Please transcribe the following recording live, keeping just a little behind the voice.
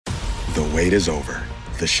The wait is over.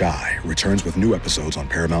 The Chi returns with new episodes on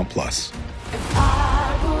Paramount+.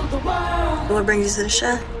 What brings you to the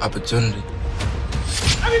Chi? Opportunity.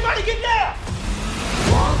 Everybody get down!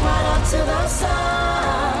 Walk right up to the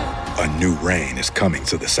side. A new reign is coming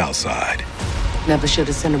to the South Side. Never should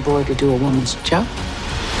have sent a boy to do a woman's job.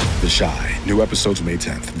 The Chi. New episodes May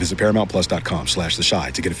 10th. Visit ParamountPlus.com/The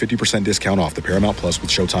Chi to get a 50% discount off the Paramount Plus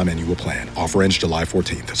with Showtime annual plan. Offer ends July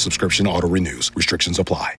 14th. Subscription auto-renews. Restrictions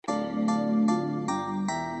apply.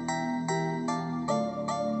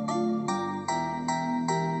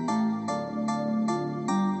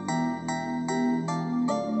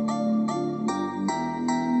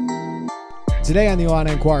 Today on the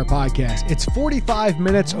Illini Inquirer podcast, it's 45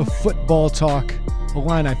 minutes of football talk,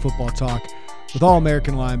 Illini football talk, with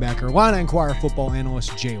All-American linebacker, Illini Inquirer football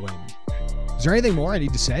analyst Jay Leman. Is there anything more I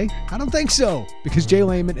need to say? I don't think so, because Jay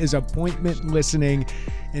Leman is appointment listening,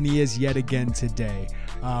 and he is yet again today.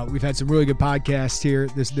 We've had some really good podcasts here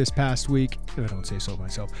this past week, if I don't say so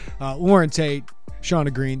myself. Lauren Tate,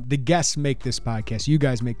 Shauna Green, the guests make this podcast. You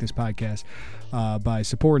guys make this podcast by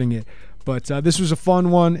supporting it. But this was a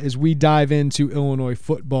fun one as we dive into Illinois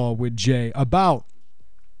football with Jay about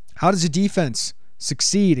how does a defense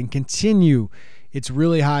succeed and continue its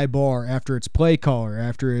really high bar after its play caller,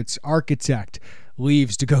 after its architect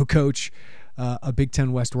leaves to go coach a Big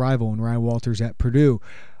Ten West rival in Ryan Walters at Purdue.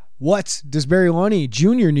 What does Barry Lunney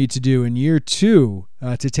Jr. need to do in year two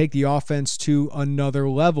to take the offense to another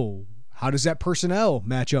level? How does that personnel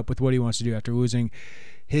match up with what he wants to do after losing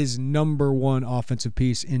his number one offensive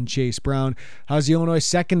piece in Chase Brown? How's the Illinois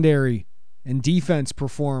secondary and defense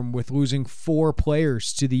perform with losing 4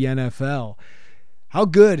 players to the NFL? How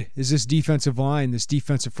good is this defensive line, this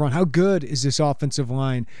defensive front? How good is this offensive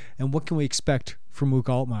line? And what can we expect from Luke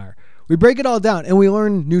Altmaier? We break it all down, and we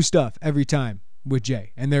learn new stuff every time with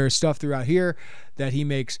Jay. And there is stuff throughout here that he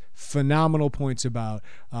makes phenomenal points about,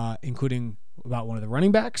 including about one of the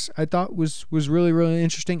running backs I thought was really, really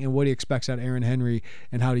interesting, and what he expects out of Aaron Henry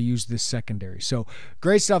and how to use this secondary. So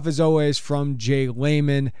great stuff as always from Jay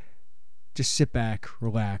Leman. Just sit back,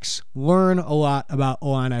 relax, learn a lot about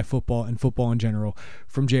Illini football and football in general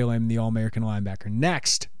from Jay Leman, the All-American linebacker,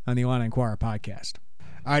 next on the Illini Inquirer podcast.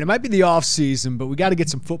 All right, it might be the off season, but we got to get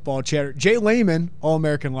some football chatter. Jay Leman,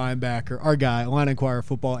 All-American linebacker, our guy, Illini Inquirer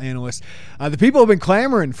football analyst. The people have been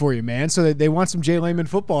clamoring for you, man, so they want some Jay Leman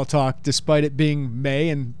football talk despite it being May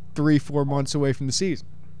and 3-4 months away from the season.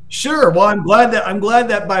 Sure. Well, I'm glad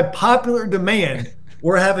that by popular demand,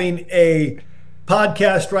 we're having a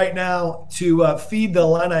podcast right now to feed the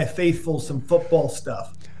Illini faithful some football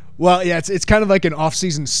stuff. Well, yeah, it's kind of like an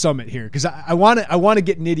off-season summit here because I want to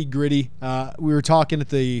get nitty-gritty. We were talking at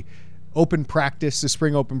the open practice, the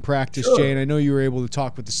spring open practice, Sure. Jay, and I know you were able to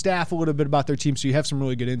talk with the staff a little bit about their team, so you have some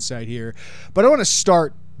really good insight here. But I want to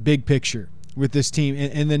start big picture with this team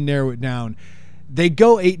and then narrow it down. They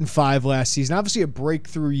go 8-5 last season. Obviously a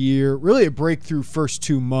breakthrough year, really a breakthrough first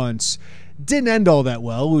 2 months. Didn't end all that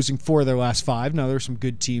well, losing 4 of their last 5. Now, there's some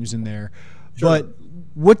good teams in there. Sure. But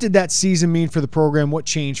what did that season mean for the program? What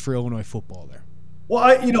changed for Illinois football there? Well,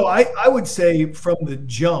 I would say from the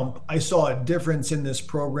jump, I saw a difference in this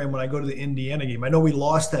program when I go to the Indiana game. I know we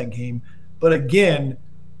lost that game, but again,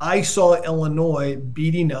 I saw Illinois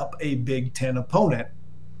beating up a Big Ten opponent.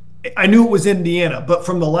 I knew it was Indiana, but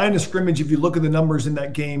from the line of scrimmage, if you look at the numbers in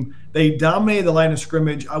that game, they dominated the line of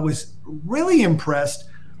scrimmage. I was really impressed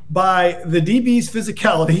by the DB's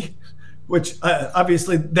physicality, which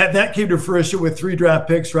obviously that came to fruition with 3 draft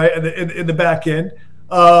picks, right, in the back end,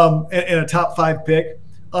 and a top 5 pick,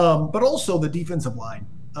 but also the defensive line.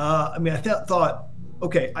 I thought,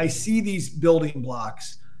 okay, I see these building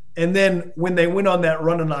blocks. And then when they went on that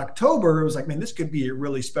run in October, it was like, man, this could be a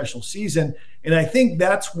really special season. And I think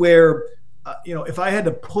that's where, if I had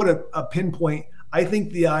to put a pinpoint, I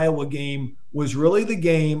think the Iowa game was really the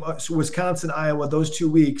game. So Wisconsin, Iowa, those 2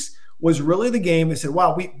 weeks was really the game. They said,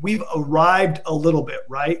 wow, we've arrived a little bit,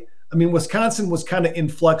 right? I mean, Wisconsin was kind of in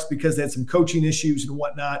flux because they had some coaching issues and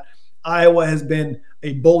whatnot. Iowa has been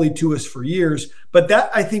a bully to us for years. But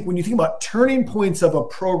that, I think, when you think about turning points of a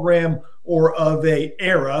program or of a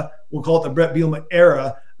era, we'll call it the Brett Bielema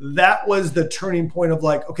era, that was the turning point of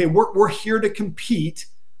like, okay, we're here to compete.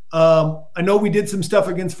 I know we did some stuff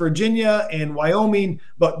against Virginia and Wyoming,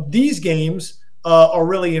 but these games are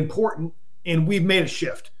really important, and we've made a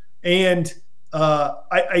shift. And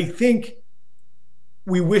I think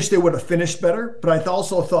we wish they would have finished better, but I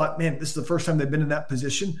also thought, man, this is the first time they've been in that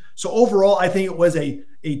position. So overall, I think it was a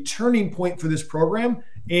turning point for this program.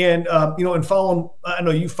 And, and following, I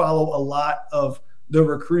know you follow a lot of the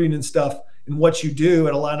recruiting and stuff and what you do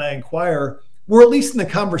at Illini Inquirer. we're at least in the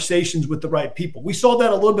conversations with the right people. We saw that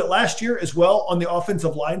a little bit last year as well on the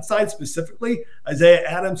offensive line side specifically. Isaiah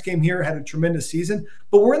Adams came here, had a tremendous season,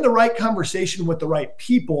 but we're in the right conversation with the right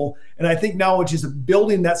people. And I think now it's just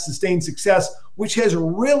building that sustained success, which has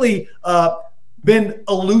really been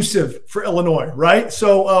elusive for Illinois, right?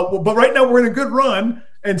 So, but right now we're in a good run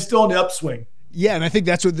and still in the upswing. Yeah, and I think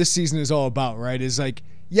that's what this season is all about, right? Is like,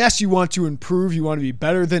 yes, you want to improve, you want to be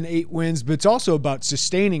better than 8 wins, but it's also about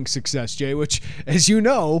sustaining success, Jay, which, as you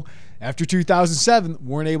know, after 2007,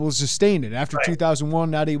 weren't able to sustain it. After 2001,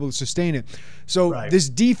 not able to sustain it. So this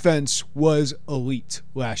defense was elite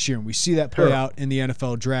last year, and we see that play out in the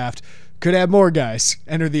NFL draft. Could have more guys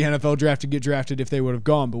enter the NFL draft to get drafted if they would have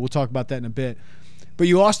gone, but we'll talk about that in a bit. But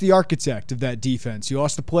you lost the architect of that defense. You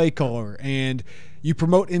lost the play caller, and you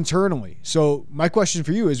promote internally. So my question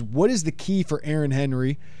for you is, what is the key for Aaron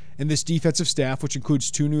Henry and this defensive staff, which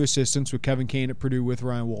includes 2 new assistants with Kevin Kane at Purdue with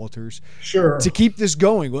Ryan Walters, to keep this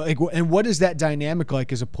going? Like, and what is that dynamic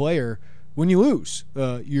like as a player when you lose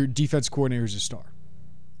your defense coordinator as a star?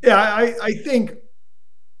 Yeah, I think,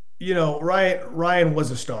 Ryan was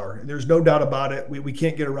a star. There's no doubt about it. We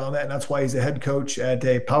can't get around that, and that's why he's a head coach at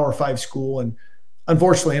a Power 5 school and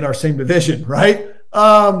unfortunately in our same division, right?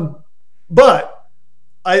 But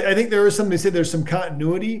I think there is something to say there's some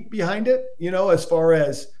continuity behind it, as far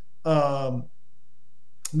as the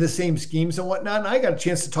same schemes and whatnot. And I got a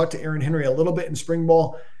chance to talk to Aaron Henry a little bit in spring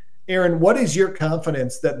ball. Aaron, what is your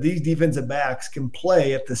confidence that these defensive backs can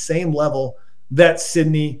play at the same level that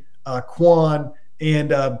Sidney, Quan,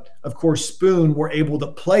 and of course Spoon were able to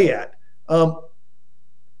play at?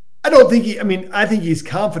 I don't think I think he's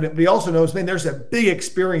confident, but he also knows, there's a big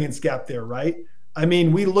experience gap there, right? I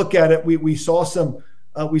mean, we look at it, we saw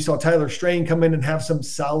Tyler Strain come in and have some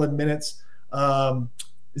solid minutes.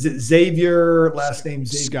 Is it Xavier? Last name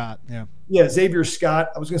Xavier. Scott, yeah. Yeah, Xavier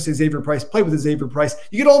Scott. I was going to say Xavier Price. Play with the Xavier Price.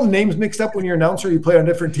 You get all the names mixed up when you're an announcer. You play on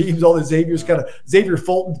different teams. All the Xaviers Xavier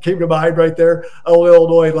Fulton came to mind right there.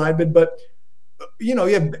 Illinois lineman. But, you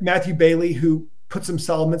have Matthew Bailey who put some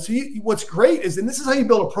solid minutes. So what's great is, and this is how you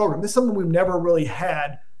build a program. This is something we've never really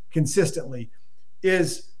had consistently,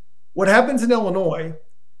 is what happens in Illinois,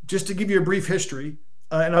 just to give you a brief history,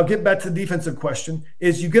 and I'll get back to the defensive question,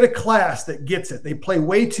 is you get a class that gets it. They play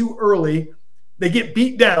way too early. They get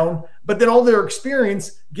beat down, but then all their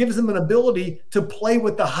experience gives them an ability to play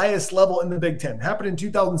with the highest level in the Big Ten. Happened in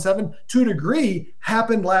 2007, to a degree,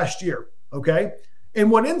 happened last year, okay?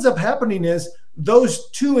 And what ends up happening is those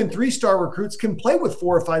 2- and 3-star recruits can play with 4-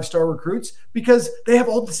 or 5-star recruits because they have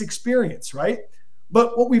all this experience, right?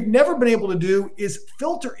 But what we've never been able to do is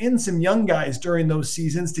filter in some young guys during those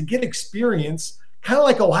seasons to get experience, kind of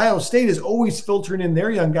like Ohio State is always filtering in their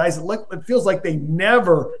young guys. It feels like they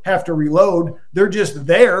never have to reload. They're just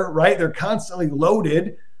there, right? They're constantly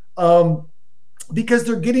loaded because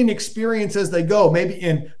they're getting experience as they go, maybe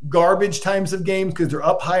in garbage times of games because they're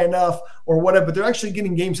up high enough or whatever, but they're actually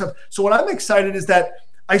getting game stuff. So what I'm excited is that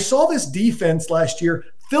I saw this defense last year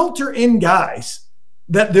filter in guys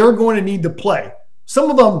that they're going to need to play.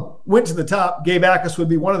 Some of them went to the top. Gabe Akis would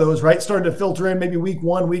be one of those, right? Started to filter in maybe week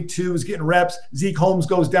 1, week 2, is getting reps. Zeke Holmes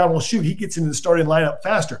goes down. Well, shoot, he gets into the starting lineup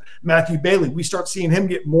faster. Matthew Bailey, we start seeing him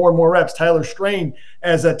get more and more reps. Tyler Strain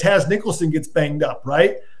as Taz Nicholson gets banged up,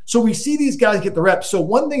 right? So we see these guys get the reps. So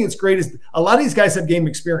one thing that's great is a lot of these guys have game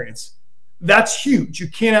experience. That's huge. You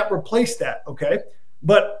cannot replace that, okay?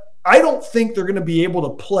 But I don't think they're going to be able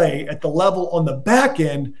to play at the level on the back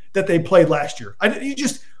end that they played last year.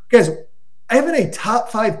 Guys, having a top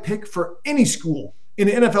 5 pick for any school in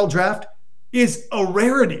the NFL draft is a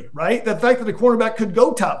rarity, right? The fact that the cornerback could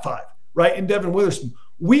go top 5, right? And Devin Witherspoon.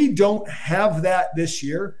 We don't have that this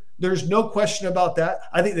year. There's no question about that.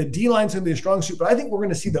 I think the D-line's going to be a strong suit, but I think we're going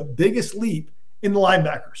to see the biggest leap in the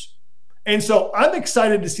linebackers. And so I'm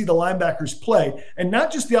excited to see the linebackers play, and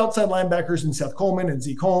not just the outside linebackers in Seth Coleman and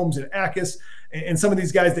Zeke Holmes and Akis and some of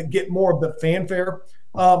these guys that get more of the fanfare.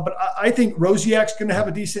 But I think Rosiak's going to have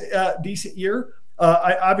a decent year.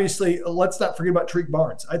 Obviously, let's not forget about Tariq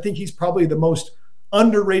Barnes. I think he's probably the most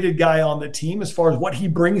underrated guy on the team as far as what he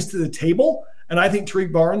brings to the table. And I think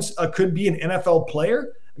Tariq Barnes could be an NFL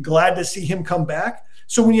player. Glad to see him come back.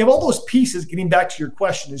 So when you have all those pieces, getting back to your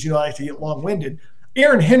question, as you know, I like to get long-winded,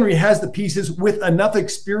 Aaron Henry has the pieces with enough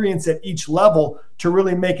experience at each level to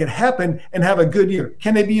really make it happen and have a good year.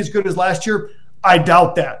 Can they be as good as last year? I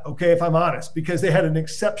doubt that, okay, if I'm honest, because they had an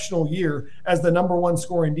exceptional year as the number 1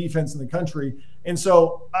 scoring defense in the country. And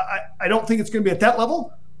so I don't think it's going to be at that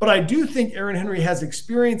level, but I do think Aaron Henry has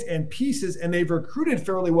experience and pieces, and they've recruited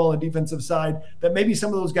fairly well on the defensive side that maybe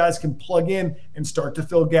some of those guys can plug in and start to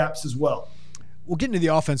fill gaps as well. we'll get into the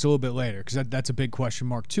offense a little bit later because that's a big question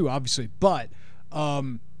mark too, obviously. But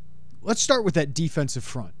let's start with that defensive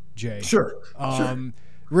front, Jay. Sure.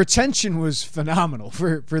 Retention was phenomenal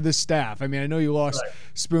for this staff. I mean, I know you lost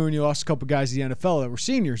Spoon, you lost a couple guys in the NFL that were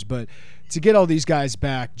seniors, but to get all these guys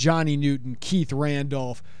back, Johnny Newton, Keith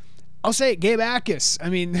Randolph, I'll say it, Gabe Akis. I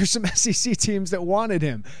mean, there's some SEC teams that wanted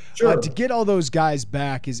him. Sure. To get all those guys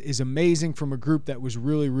back is amazing from a group that was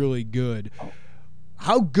really, really good.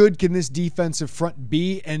 How good can this defensive front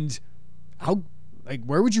be, and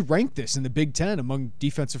where would you rank this in the Big Ten among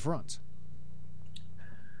defensive fronts?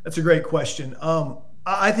 That's a great question.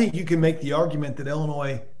 I think you can make the argument that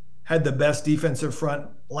Illinois had the best defensive front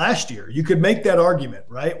last year. You could make that argument,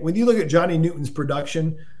 right? When you look at Johnny Newton's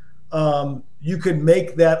production, you could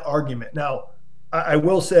make that argument. Now, I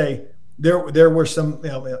will say there were some,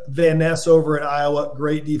 Van Ness over at Iowa,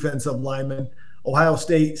 great defensive lineman. Ohio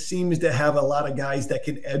State seems to have a lot of guys that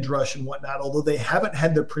can edge rush and whatnot, although they haven't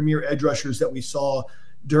had the premier edge rushers that we saw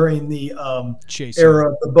during the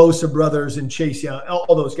era of the Bosa brothers and Chase Young,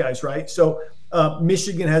 all those guys, right? So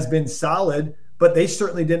Michigan has been solid, but they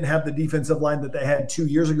certainly didn't have the defensive line that they had 2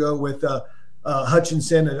 years ago with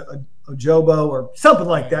Hutchinson, Ojobo, or something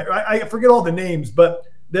like that. I forget all the names, but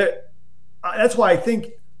that's why I think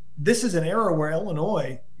this is an era where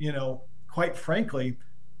Illinois, quite frankly,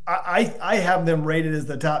 I have them rated as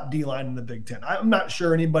the top D-line in the Big Ten. I'm not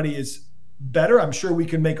sure anybody is better. I'm sure we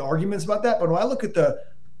can make arguments about that. But when I look at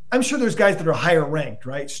I'm sure there's guys that are higher ranked,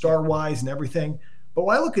 right, star-wise and everything. But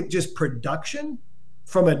when I look at just production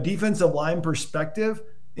from a defensive line perspective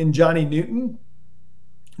in Johnny Newton,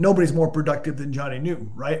 nobody's more productive than Johnny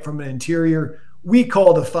Newton, right? From an interior, we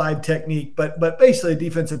call the 5 technique, but basically a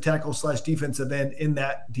defensive tackle / defensive end in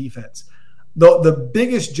that defense. The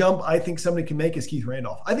biggest jump I think somebody can make is Keith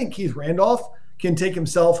Randolph. I think Keith Randolph can take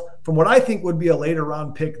himself from what I think would be a later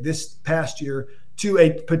round pick this past year to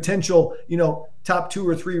a potential, top 2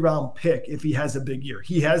 or 3 round pick if he has a big year.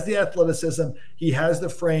 He has the athleticism. He has the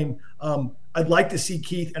frame. I'd like to see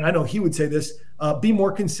Keith, and I know he would say this, be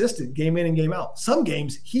more consistent game in and game out. Some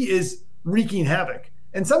games he is wreaking havoc.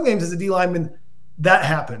 And some games as a D lineman, that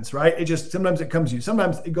happens, right? Sometimes it comes to you.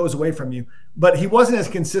 Sometimes it goes away from you. But he wasn't as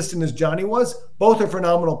consistent as Johnny was. Both are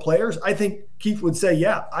phenomenal players. I think Keith would say,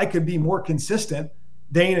 yeah, I could be more consistent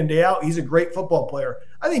day in and day out. He's a great football player.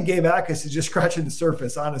 I think Gabe Akis is just scratching the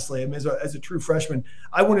surface, honestly. I mean, as a true freshman,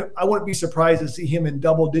 I wouldn't be surprised to see him in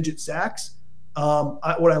double-digit sacks.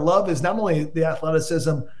 What I love is not only the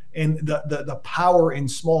athleticism and the power in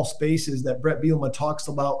small spaces that Brett Bielema talks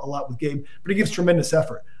about a lot with Gabe, but he gives tremendous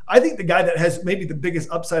effort. I think the guy that has maybe the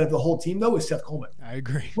biggest upside of the whole team, though, is Seth Coleman. I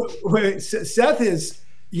agree. Seth is,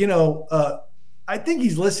 I think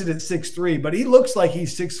he's listed at 6'3", but he looks like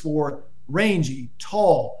he's 6'4", rangy,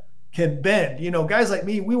 tall, can bend. Guys like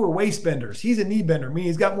me, we were waist benders. He's a knee bender. I mean,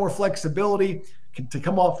 he's got more flexibility to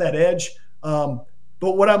come off that edge. But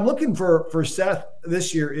what I'm looking for Seth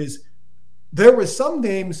this year is there was some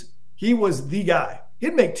games he was the guy.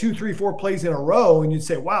 He'd make 2, 3, 4 plays in a row, and you'd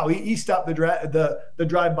say, wow, he stopped the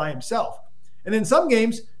drive by himself. And in some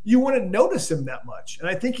games, you wouldn't notice him that much. And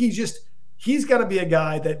I think he's got to be a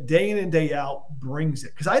guy that day in and day out brings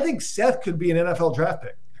it. Because I think Seth could be an NFL draft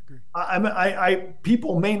pick.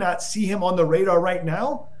 People may not see him on the radar right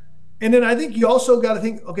now. And then I think you also got to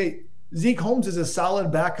think, okay, Zeke Holmes is a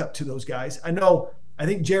solid backup to those guys. I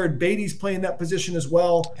think Jared Beatty's playing that position as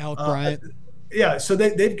well. Alec Bryant. Yeah, so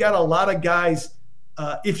they've got a lot of guys.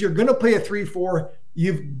 If you're going to play a 3-4,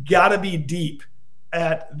 you've got to be deep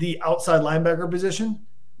at the outside linebacker position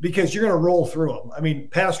because you're going to roll through them. I mean,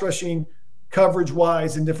 pass rushing,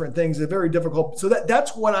 coverage-wise, and different things are very difficult. So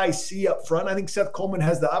that's what I see up front. I think Seth Coleman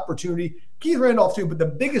has the opportunity. Keith Randolph too, but the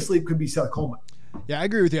biggest leap could be Seth Coleman. Yeah, I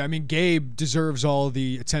agree with you. I mean, Gabe deserves all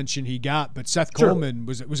the attention he got, but Seth Coleman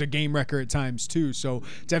was a game wrecker at times too. So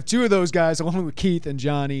to have 2 of those guys, along with Keith and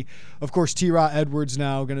Johnny, of course, T-Raw Edwards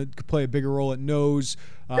now going to play a bigger role at nose.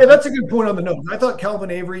 Yeah, that's a good point on the nose. I thought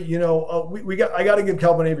Calvin Avery, I got to give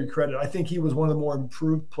Calvin Avery credit. I think he was one of the more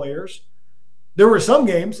improved players. There were some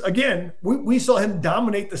games, again, we saw him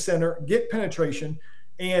dominate the center, get penetration,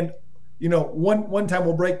 and one time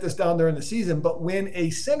we'll break this down during the season, but when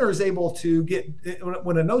a center is able to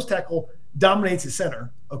when a nose tackle dominates a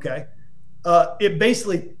center, okay, it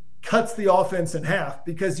basically cuts the offense in half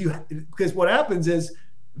because what happens is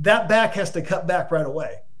that back has to cut back right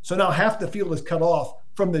away. So now half the field is cut off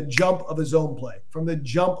from the jump of a zone play, from the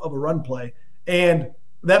jump of a run play, and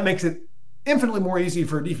that makes it infinitely more easy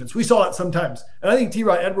for a defense. We saw it sometimes. And I think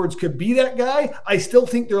T-Rod Edwards could be that guy. I still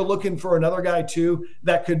think they're looking for another guy too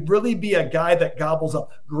that could really be a guy that gobbles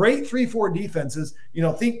up great 3-4 defenses.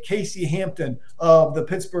 Think Casey Hampton of the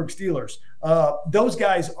Pittsburgh Steelers. Those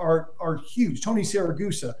guys are huge. Tony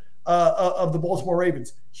Siragusa of the Baltimore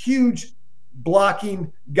Ravens. Huge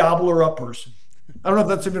blocking gobbler-uppers. I don't know if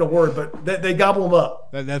that's even a word, but they gobble them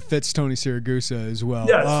up. That fits Tony Siragusa as well.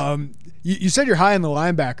 Yes. You said you're high on the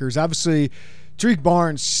linebackers. Obviously, Tariq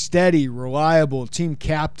Barnes, steady, reliable, team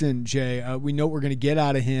captain, Jay. We know what we're going to get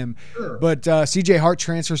out of him. Sure. But C.J. Hart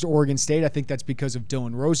transfers to Oregon State. I think that's because of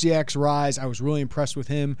Dylan Rosiak's rise. I was really impressed with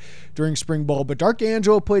him during spring ball. But Dark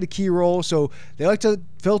Angelo played a key role, so they like to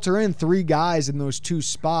filter in 3 guys in those 2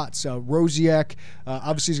 spots. Rosiak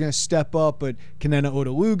obviously is going to step up, but Kenena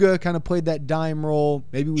Odaluga kind of played that dime role.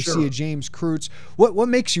 Maybe we see a James Kreutz. What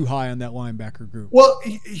makes you high on that linebacker group? Well,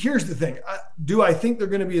 here's the thing. Do I think they're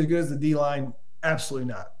going to be as good as the D-line?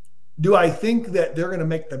 Absolutely not. Do I think that they're going to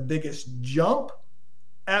make the biggest jump?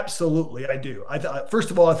 Absolutely, I do. First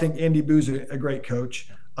of all, I think Andy Boo's a great coach.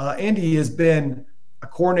 Andy has been a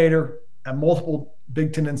coordinator at multiple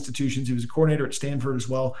Big Ten institutions. He was a coordinator at Stanford as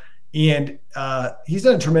well. And he's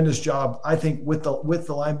done a tremendous job, I think, with the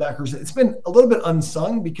linebackers. It's been a little bit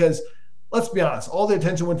unsung because, let's be honest, all the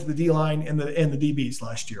attention went to the D-line and the DBs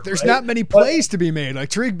last year. There's not many plays to be made. Like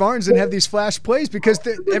Tariq Barnes didn't have these flash plays because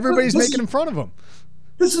everybody's making in front of him.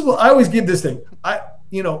 This is what I always give this thing.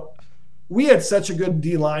 We had such a good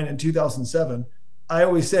D-line in 2007. I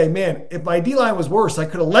always say, man, if my D-line was worse, I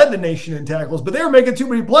could have led the nation in tackles, but they were making too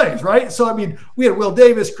many plays, right? So, we had Will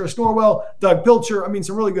Davis, Chris Norwell, Doug Pilcher.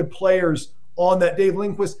 Some really good players on that. Dave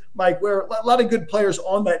Lindquist, Mike Ware, a lot of good players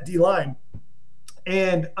on that D-line.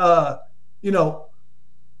 And, as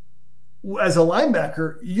a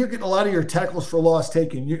linebacker, you're getting a lot of your tackles for loss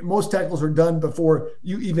taken. Most tackles are done before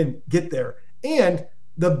you even get there. And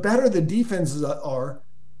the better the defenses are,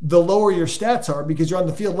 the lower your stats are because you're on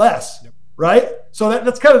the field less. Yep. Right? So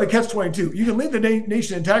that's kind of the catch-22. You can lead the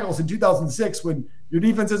nation in tackles in 2006 when your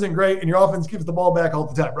defense isn't great and your offense gives the ball back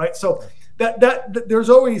all the time, right? So that there's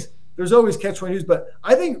always catch-22s. But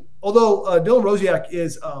I think, although Dylan Rosiak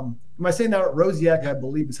is, am I saying that? Rosiak, I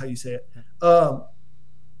believe is how you say it.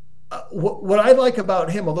 What I like about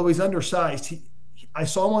him, although he's undersized, I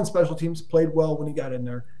saw him on special teams, played well when he got in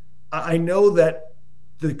there. I know that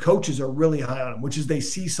the coaches are really high on him, which is they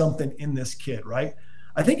see something in this kid, right?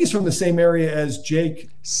 I think he's from the same area as Jake.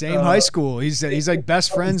 Same high school. He's like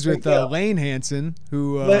best friends with Lane Hansen,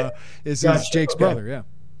 who is Jake's brother. Yeah.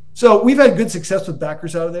 So we've had good success with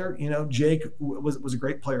backers out of there. Jake was a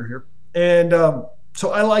great player here, and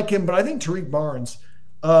so I like him. But I think Tariq Barnes,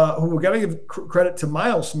 who we got to give credit to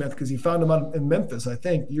Miles Smith because he found him out in Memphis, I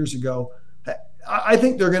think years ago. I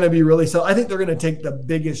think they're going to be really so. I think they're going to take the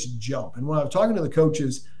biggest jump. And when I'm talking to the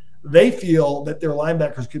coaches, they feel that their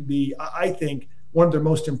linebackers could be, I think, one of their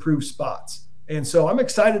most improved spots. And so I'm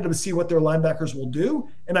excited to see what their linebackers will do.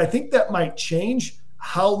 And I think that might change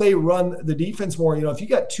how they run the defense more. If you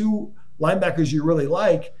got 2 linebackers you really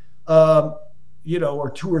like, or 2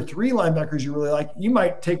 or 3 linebackers you really like, you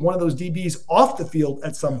might take one of those DBs off the field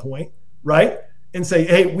at some point, right? And say,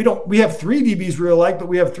 hey, we have 3 DBs we really like, but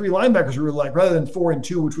we have 3 linebackers we really like, rather than 4 and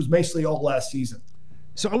 2, which was basically all last season.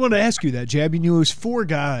 So I want to ask you that, Jab. It was 4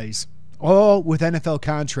 guys, all with NFL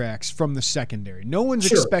contracts from the secondary. No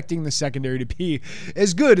one's expecting the secondary to be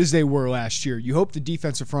as good as they were last year. You hope the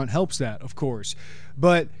defensive front helps that, of course.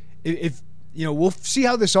 But if we'll see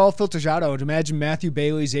how this all filters out. I would imagine Matthew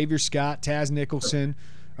Bailey, Xavier Scott, Taz Nicholson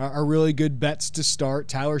are really good bets to start.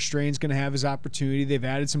 Tyler Strain's going to have his opportunity. They've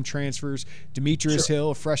added some transfers. Demetrius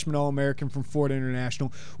Hill, a freshman All-American from Florida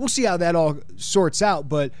International. We'll see how that all sorts out,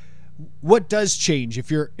 but what does change if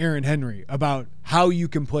you're Aaron Henry about how you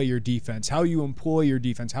can play your defense, how you employ your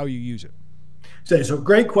defense, how you use it? So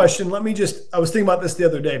great question. I was thinking about this the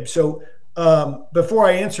other day. So before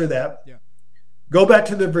I answer that, go back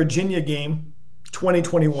to the Virginia game,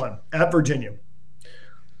 2021 at Virginia.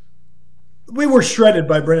 We were shredded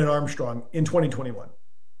by Brennan Armstrong in 2021.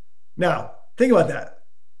 Now, think about that.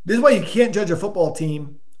 This is why you can't judge a football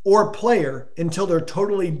team or player until they're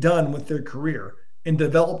totally done with their career and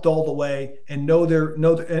developed all the way and know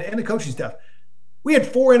and the coaching staff. We had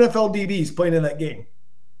 4 NFL DBs playing in that game.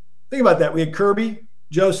 Think about that. We had Kirby,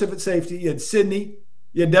 Joseph at safety. You had Sidney.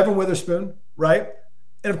 You had Devin Witherspoon, right?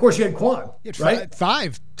 And, of course, you had Quan, right?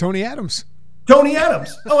 5. Tony Adams.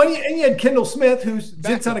 Oh, and you had Kendall Smith, who's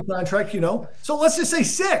sits on a contract, So let's just say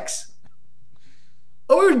 6.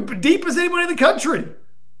 Oh, we were deep as anybody in the country.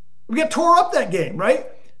 We got tore up that game, right?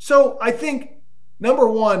 So I think, number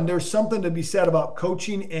one, there's something to be said about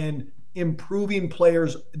coaching and improving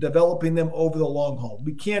players, developing them over the long haul.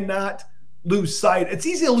 We cannot lose sight. It's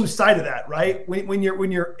easy to lose sight of that, right? When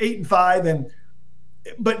you're 8-5,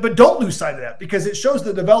 but don't lose sight of that because it shows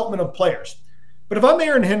the development of players. But if I'm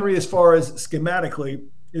Aaron Henry, as far as schematically,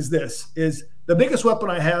 is the biggest weapon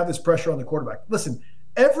I have is pressure on the quarterback. Listen,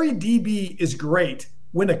 every DB is great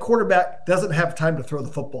when a quarterback doesn't have time to throw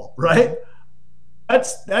the football, right?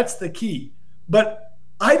 That's the key. But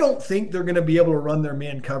I don't think they're going to be able to run their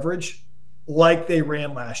man coverage like they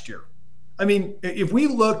ran last year. I mean, if we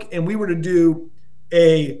look and we were to do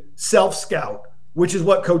a self-scout, which is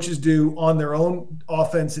what coaches do on their own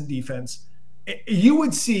offense and defense, you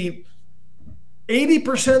would see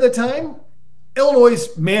 80% of the time, Illinois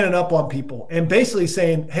is manning up on people and basically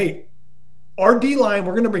saying, hey, our D-line,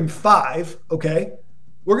 we're going to bring 5, okay?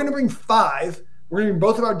 We're going to bring 5. We're going to bring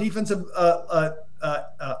both of our defensive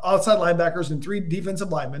outside linebackers and 3 defensive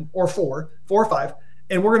linemen, or 4 or 5,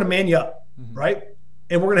 and we're going to man you up, right?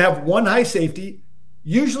 And we're going to have 1 high safety,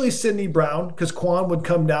 usually Sidney Brown, because Quan would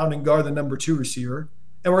come down and guard the number 2 receiver,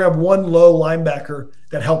 and we're going to have 1 low linebacker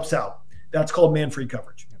that helps out. That's called man-free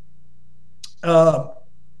coverage.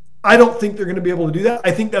 I don't think they're going to be able to do that.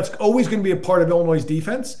 I think that's always going to be a part of Illinois'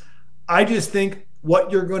 defense. I just think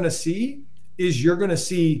what you're going to see is you're going to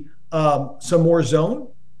see some more zone.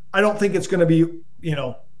 I don't think it's going to be,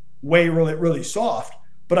 way really, really soft,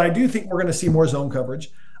 but I do think we're going to see more zone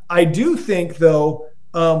coverage. I do think, though,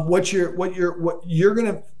 they're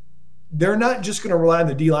not just going to rely on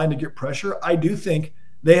the D-line to get pressure. I do think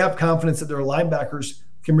they have confidence that their linebackers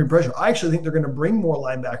can bring pressure. I actually think they're going to bring more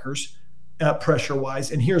linebackers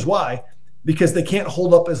pressure-wise, and here's why. Because they can't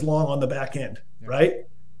hold up as long on the back end, right?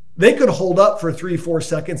 They could hold up for 3-4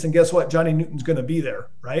 seconds, and guess what? Johnny Newton's going to be there,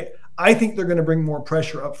 right? I think they're going to bring more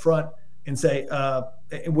pressure up front and say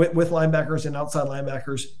with linebackers and outside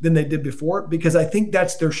linebackers than they did before, because I think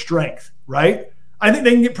that's their strength, right? I think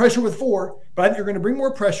they can get pressure with 4, but I think you're going to bring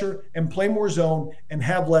more pressure and play more zone and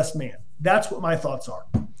have less man. That's what my thoughts are.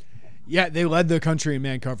 Yeah, they led the country in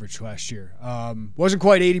man coverage last year. Wasn't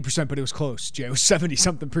quite 80%, but it was close. Jay, it was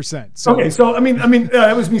 70-something%. So, okay, so I mean,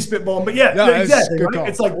 that was me spitballing, but yeah, no, exactly. Right?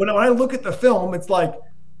 It's like when I look at the film, it's like,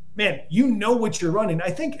 man, what you're running.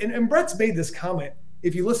 I think, and Brett's made this comment.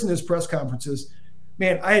 If you listen to his press conferences,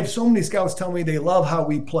 man, I have so many scouts tell me they love how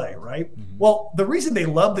we play, right? Mm-hmm. Well, the reason they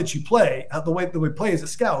love that you play, the way we play as a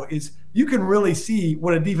scout, is you can really see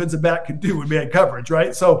what a defensive back can do in man coverage,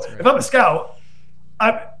 right? So right. If I'm a scout,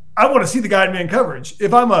 I want to see the guy in man coverage.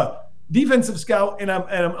 If I'm a defensive scout and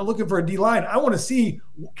I'm looking for a D-line, I want to see,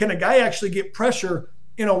 can a guy actually get pressure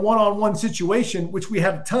in a one-on-one situation, which we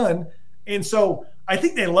have a ton. And so I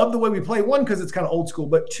think they love the way we play. 1, because it's kind of old school,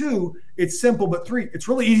 but 2, it's simple, but 3, it's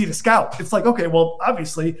really easy to scout. It's like, okay, well,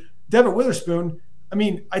 obviously, Devin Witherspoon, I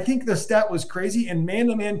mean, I think the stat was crazy. In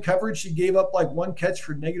man-to-man coverage, she gave up like 1 catch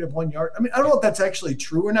for -1 yard. I mean, I don't know if that's actually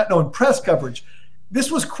true or not. No, in press coverage, this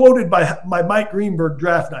was quoted by Mike Greenberg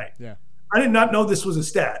draft night. Yeah, I did not know this was a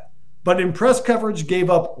stat. But in press coverage, gave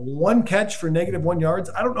up 1 catch for -1 yards.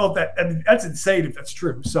 I don't know if that's insane if that's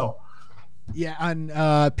true. So, yeah, on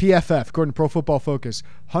PFF, according to Pro Football Focus,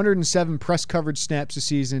 107 press coverage snaps a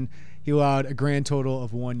season. He allowed a grand total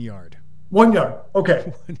of 1 yard. 1 yard,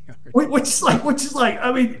 okay. 1 yard. Which is like,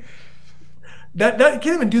 I mean, that you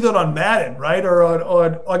can't even do that on Madden, right? Or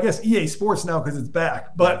on I guess EA Sports now because it's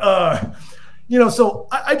back. But so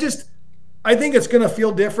I think it's going to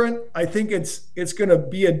feel different. I think it's going to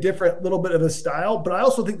be a different little bit of a style, but I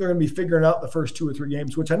also think they're going to be figuring out the first 2 or 3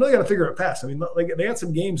 games, which I know they got to figure it fast. I mean, like they had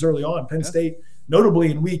some games early on, Penn State,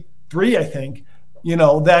 notably in week 3, I think,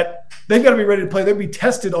 that they've got to be ready to play. They'll be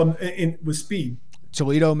tested with speed.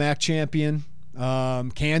 Toledo, MAC champion,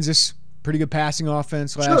 Kansas, pretty good passing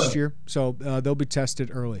offense last year, so they'll be tested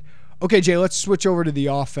early. Okay, Jay, let's switch over to the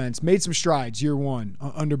offense. Made some strides year 1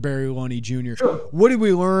 under Barry Lunny Jr. Sure. What did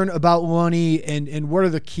we learn about Lunny, and what are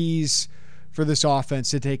the keys for this offense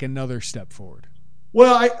to take another step forward?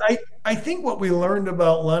 Well, I think what we learned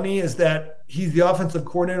about Lunny is that he's the offensive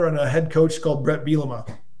coordinator and a head coach called Brett Bielema.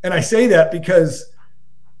 And I say that because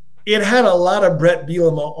it had a lot of Brett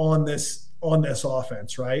Bielema on this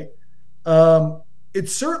offense, right? It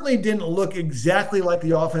certainly didn't look exactly like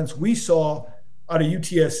the offense we saw out of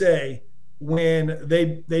UTSA when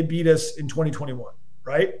they beat us in 2021,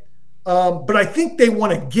 right? But I think they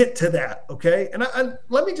want to get to that, okay? And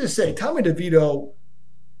let me just say, Tommy DeVito,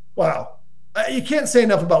 wow, you can't say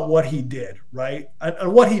enough about what he did, right?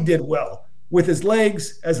 And what he did well with his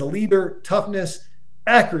legs as a leader, toughness,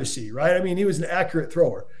 accuracy, right? I mean, he was an accurate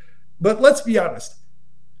thrower. But let's be honest.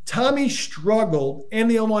 Tommy struggled, and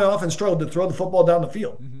the Illinois offense struggled to throw the football down the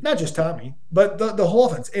field. Mm-hmm. Not just Tommy, but the whole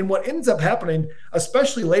offense. And what ends up happening,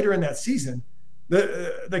 especially later in that season,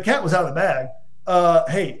 the cat was out of the bag.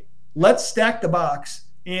 Hey, let's stack the box,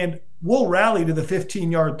 and we'll rally to the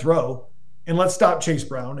 15-yard throw, and let's stop Chase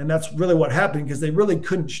Brown. And that's really what happened because they really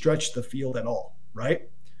couldn't stretch the field at all, right?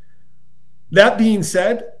 That being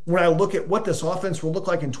said, when I look at what this offense will look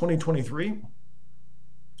like in 2023,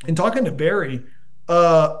 and talking to Barry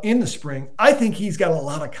in the spring, I think he's got a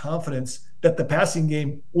lot of confidence that the passing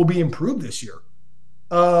game will be improved this year.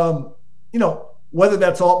 Whether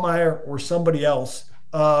that's Altmaier or somebody else,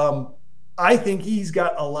 I think he's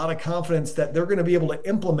got a lot of confidence that they're going to be able to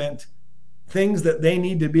implement things that they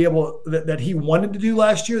need to be able that he wanted to do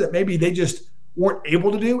last year that maybe they just weren't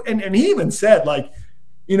able to do. And he even said,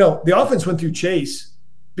 the offense went through Chase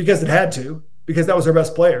because it had to, because that was our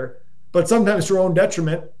best player. But sometimes to our own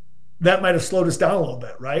detriment, that might have slowed us down a little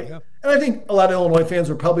bit, right? Yep. And I think a lot of Illinois fans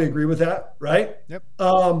would probably agree with that, right? Yep.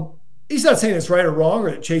 He's not saying it's right or wrong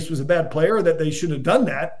or that Chase was a bad player or that they shouldn't have done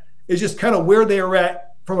that. It's just kind of where they are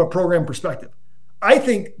at from a program perspective. I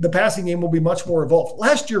think the passing game will be much more evolved.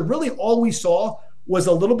 Last year, really all we saw was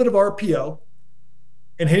a little bit of RPO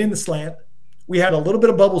and hitting the slant. We had a little bit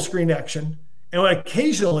of bubble screen action. And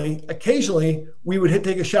occasionally we would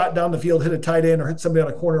take a shot down the field, hit a tight end or hit somebody on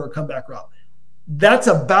a corner or comeback route. That's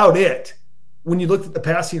about it when you looked at the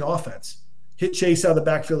passing offense. Hit Chase out of the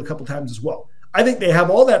backfield a couple times as well. I think they have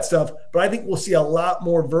all that stuff, but I think we'll see a lot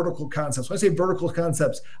more vertical concepts. When I say vertical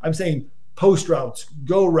concepts, I'm saying post routes,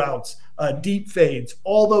 go routes, deep fades,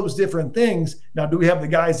 all those different things. Now, do we have the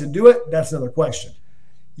guys to do it? That's another question.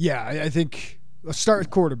 Yeah, I think let's start with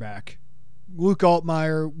quarterback. Luke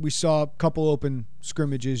Altmaier, we saw a couple open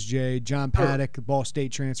scrimmages, Jay. John Paddock, the Ball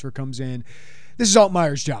State transfer, comes in. This is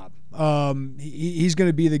Altmaier's job. He's going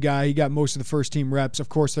to be the guy. He got most of the first-team reps. Of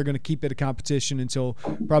course, they're going to keep it a competition until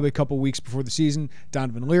probably a couple weeks before the season.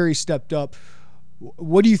 Donovan Leary stepped up.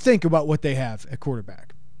 What do you think about what they have at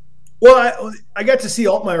quarterback? Well, I got to see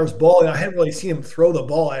Altmaier's ball, and I hadn't really seen him throw the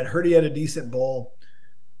ball. I had heard he had a decent ball.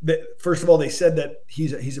 First of all, they said that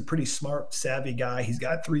he's a pretty smart, savvy guy. He's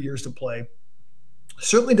got 3 years to play.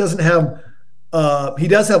 Certainly doesn't have he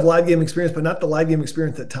does have live game experience, but not the live game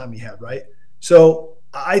experience that Tommy had, right? So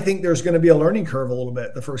I think there's going to be a learning curve a little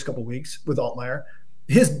bit the first couple of weeks with Altmaier.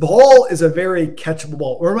 His ball is a very catchable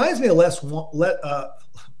ball. It reminds me of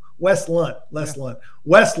Wes Lunt,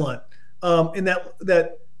 in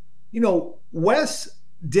that Wes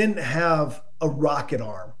didn't have a rocket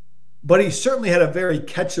arm, but he certainly had a very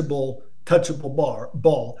catchable, touchable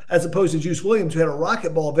ball, as opposed to Juice Williams, who had a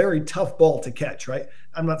rocket ball, a very tough ball to catch, right?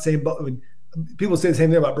 I'm not saying, but people say the same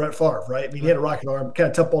thing about Brett Favre, right? I mean, he had a rocket arm, kind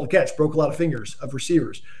of tough ball to catch, broke a lot of fingers of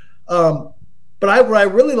receivers. But what I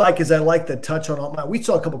really like is I like the touch on Altmaier. We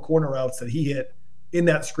saw a couple corner routes that he hit in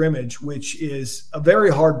that scrimmage, which is a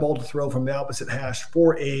very hard ball to throw from the opposite hash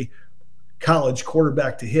for a college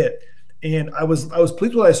quarterback to hit. And I was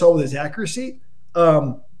pleased with what I saw with his accuracy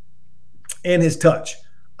and his touch.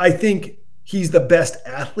 I think he's the best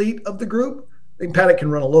athlete of the group. I think Paddock can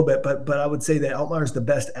run a little bit, but I would say that Altmaier's the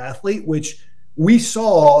best athlete, which we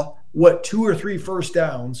saw what 2 or 3 first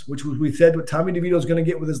downs, which we said what Tommy DeVito is going to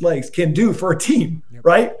get with his legs, can do for a team, yep.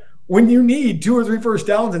 Right? When you need 2 or 3 first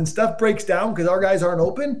downs and stuff breaks down because our guys aren't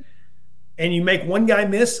open, and you make one guy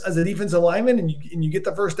miss as a defensive lineman and you get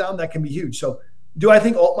the first down, that can be huge. So do I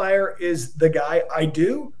think Altmaier is the guy? I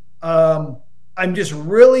do. I'm just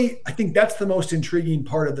I think that's the most intriguing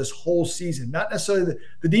part of this whole season. Not necessarily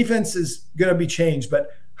the defense is going to be changed, but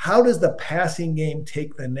how does the passing game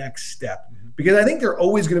take the next step? Because I think they're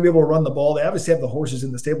always going to be able to run the ball. They obviously have the horses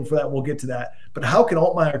in the stable for that. We'll get to that. But how can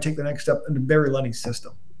Altmaier take the next step into Barry Lenny's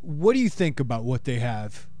system? What do you think about what they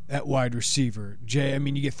have at wide receiver, Jay? I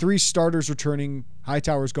mean, you get 3 starters returning.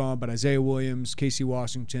 Hightower's gone, but Isaiah Williams, Casey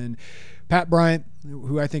Washington, Pat Bryant,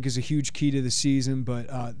 who I think is a huge key to the season.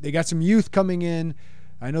 But they got some youth coming in.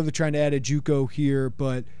 I know they're trying to add a JUCO here,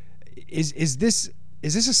 but is this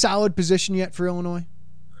a solid position yet for Illinois?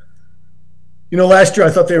 Last year I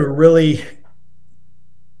thought they were really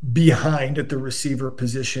behind at the receiver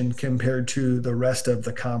position compared to the rest of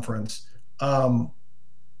the conference.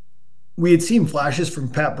 We had seen flashes from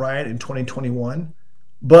Pat Bryant in 2021,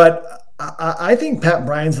 but I think Pat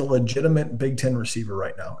Bryant's a legitimate Big Ten receiver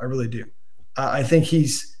right now. I really do. I think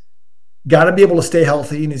he's got to be able to stay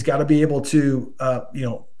healthy, and he's got to be able to,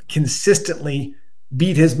 consistently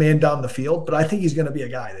beat his man down the field. But I think he's going to be a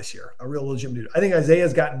guy this year, a real legitimate dude. I think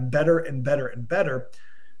Isaiah's gotten better and better and better.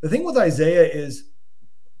 The thing with Isaiah is,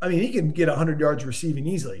 he can get 100 yards receiving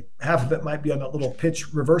easily. Half of it might be on that little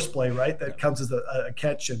pitch reverse play, right? That counts as a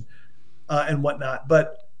catch and whatnot.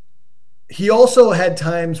 But he also had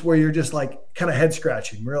times where you're just like kind of head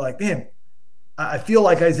scratching. We're like, man, I feel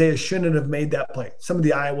like Isaiah shouldn't have made that play. Some of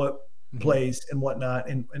the Iowa plays and whatnot,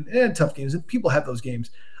 and tough games, and people have those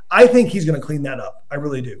games. I think he's going to clean that up. I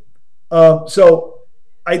really do. So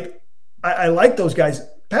I like those guys.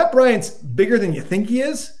 Pat Bryant's bigger than you think he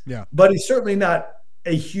is, but he's certainly not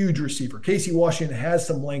a huge receiver. Casey Washington has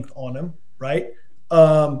some length on him, right?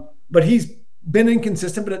 But he's been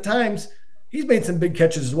inconsistent, but at times he's made some big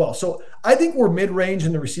catches as well. So I think we're mid-range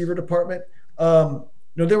in the receiver department.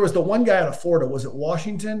 There was the one guy out of Florida, was it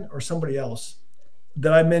Washington or somebody else,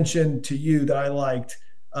 that I mentioned to you that I liked?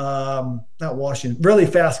 Not Washington, really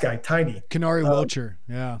fast guy, tiny. Kenari Wilcher,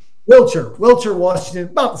 yeah. Wilcher, Washington,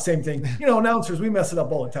 about the same thing. Announcers, we mess it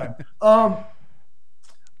up all the time.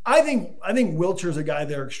 I think Wilcher's a guy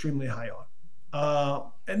they're extremely high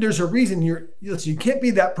on. And there's a reason you can't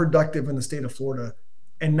be that productive in the state of Florida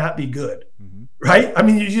and not be good, right? I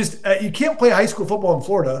mean, you can't play high school football in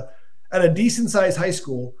Florida at a decent-sized high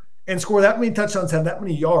school and score that many touchdowns, have that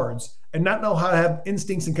many yards, and not know how to have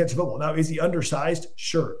instincts and catch football. Now, is he undersized?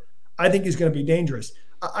 Sure. I think he's going to be dangerous.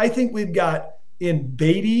 I think we've got in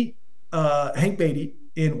Beatty, Hank Beatty,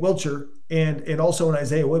 in Wilcher, and also in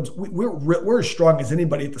Isaiah Williams, we're as strong as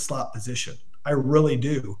anybody at the slot position. I really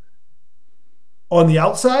do. On the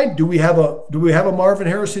outside, do we have a Marvin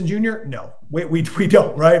Harrison Jr.? No, we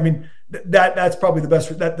don't, right? I mean, that's probably the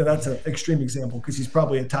best. That's an extreme example because he's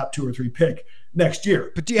probably a top 2 or 3 pick next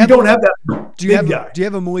year. But do you have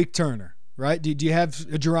a Malik Turner, right? Do you have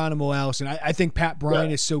a Geronimo Allison? I think Pat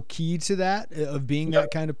Bryant is so key to that, of being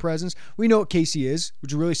that kind of presence. We know what Casey is,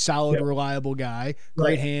 which is a really solid, reliable guy,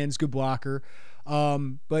 great hands, good blocker.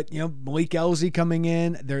 But Malik Elzy coming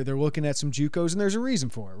in, they're looking at some JUCOs, and there's a reason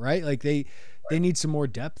for it, right? Like they need some more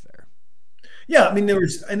depth there. Yeah, I mean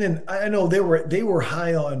and then I know they were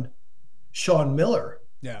high on Sean Miller.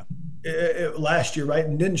 Yeah, last year, right?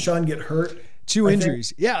 And didn't Sean get hurt? 2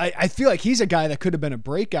 injuries. Yeah, I feel like he's a guy that could have been a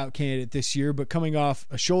breakout candidate this year, but coming off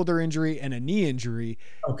a shoulder injury and a knee injury,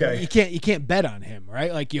 you can't bet on him,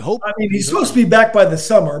 right? Like you hope. I mean, he's supposed to be back by the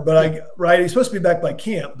summer, but he's supposed to be back by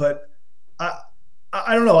camp, but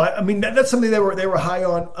I don't know. I mean, that's something they were high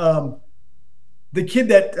on. The kid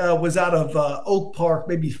that was out of Oak Park,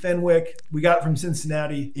 maybe Fenwick, we got from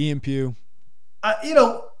Cincinnati. Ian Pugh.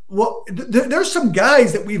 There's some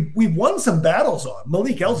guys that we've won some battles on.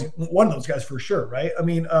 Malik Elzy, one of those guys for sure, right? I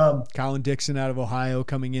mean, Colin Dixon out of Ohio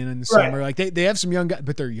coming in the summer. Like they have some young guys,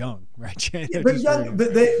 but they're young, right? But young.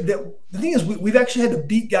 But the thing is, we've actually had to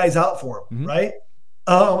beat guys out for them, right?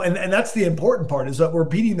 And that's the important part, is that we're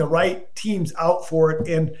beating the right teams out for it,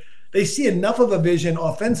 and they see enough of a vision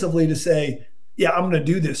offensively to say, yeah, I'm going to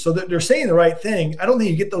do this. So they're saying the right thing. I don't think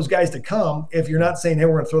you get those guys to come if you're not saying, hey,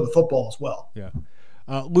 we're going to throw the football as well. Yeah.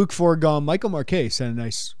 Luke Forgum, Michael Marquez had a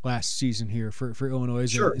nice last season here for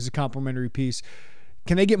Illinois as a complimentary piece.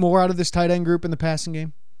 Can they get more out of this tight end group in the passing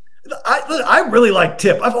game? I really like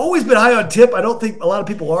Tip. I've always been high on Tip. I don't think a lot of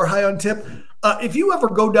people are high on Tip. If you ever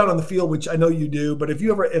go down on the field, which I know you do, but if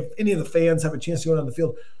any of the fans have a chance to go down the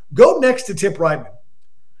field, go next to Tip Ryman.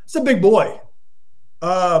 It's a big boy.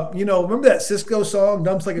 Remember that Cisco song,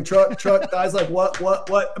 "Dumps Like a Truck, Thighs Like what?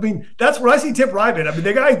 I mean, that's when I see Tip Ryman. I mean,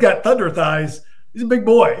 the guy's got thunder thighs. He's a big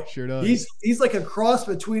boy. Sure does. He's like a cross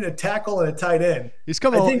between a tackle and a tight end. He's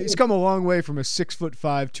come a long way from a 6'5",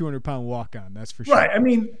 200-pound walk-on. That's for sure. Right. I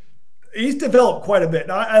mean, he's developed quite a bit.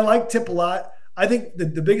 Now, I like Tip a lot. I think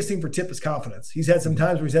the biggest thing for Tip is confidence. He's had some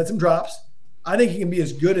times where he's had some drops. I think he can be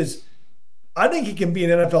as good as – I think he can be an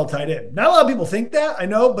NFL tight end. Not a lot of people think that, I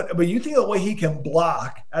know, but you think of the way he can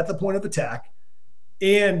block at the point of attack,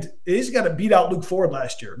 and he's got to beat out Luke Ford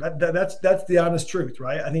last year. That's the honest truth,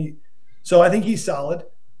 right? I think he's solid.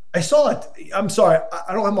 I saw it. I'm sorry,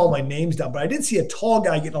 I don't have all my names down, but I did see a tall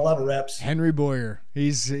guy getting a lot of reps. Henry Boyer.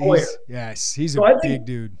 He's a big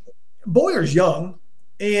dude. Boyer's young,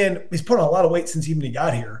 and he's put on a lot of weight since even he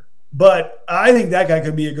got here. But I think that guy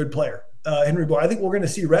could be a good player, Henry Boyer. I think we're going to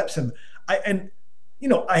see reps. And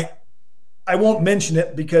I won't mention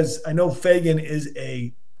it because I know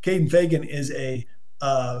Caden Fagan is a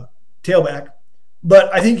tailback,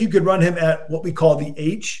 but I think you could run him at what we call the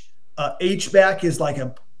H. H-back is like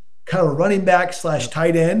a kind of a running back /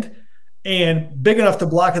 tight end, and big enough to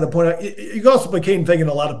block at the point. You can also play Caden Fagan in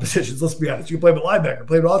a lot of positions. Let's be honest. You can play him at linebacker,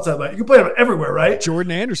 play him outside linebacker. You can play him everywhere, right?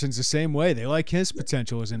 Jordan Anderson's the same way. They like his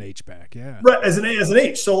potential as an H-back, yeah. Right, as an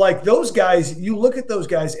H. So like those guys, you look at those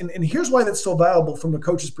guys, and here's why that's so valuable from the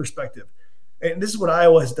coach's perspective. And this is what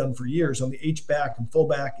Iowa has done for years on the H-back and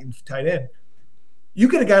fullback and tight end. You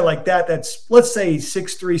get a guy like that's, let's say,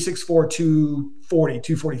 6'3", 6'4", 240,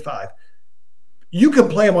 245. You can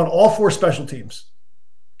play him on all 4 special teams.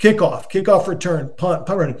 kickoff return, punt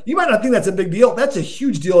return. You might not think that's a big deal. That's a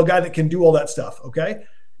huge deal, a guy that can do all that stuff, okay?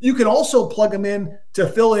 You can also plug him in to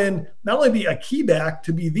fill in, not only be a key back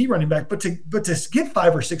to be the running back, but to get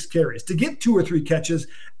 5 or 6 carries, to get 2 or 3 catches,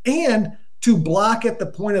 and to block at the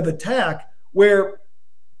point of attack where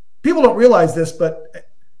people don't realize this, but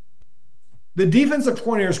the defensive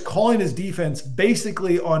coordinator is calling his defense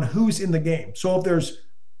basically on who's in the game. So if there's,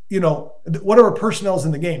 whatever personnel's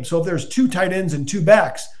in the game. So if there's 2 tight ends and 2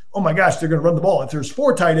 backs, oh my gosh, they're going to run the ball. If there's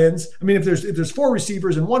 4 tight ends, if there's 4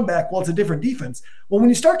 receivers and 1 back, well, it's a different defense. Well, when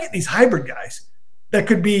you start getting these hybrid guys, that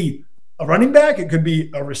could be a running back, it could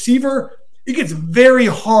be a receiver. It gets very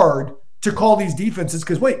hard to call these defenses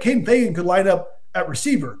because wait, Caden Fagan could line up at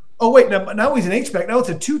receiver. Oh wait, now he's an H-back. Now it's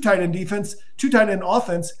a 2 tight end defense, 2 tight end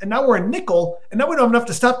offense, and now we're a nickel, and now we don't have enough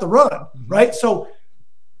to stop the run, right? So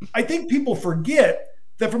I think people forget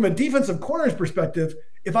that from a defensive corner's perspective,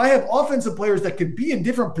 if I have offensive players that could be in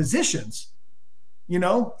different positions,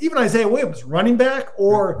 even Isaiah Williams, running back,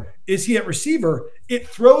 or is he at receiver, it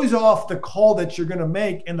throws off the call that you're going to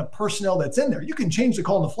make and the personnel that's in there. You can change the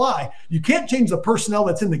call on the fly. You can't change the personnel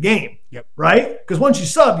that's in the game, right? Because once you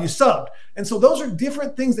subbed. And so those are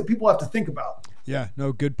different things that people have to think about. Yeah,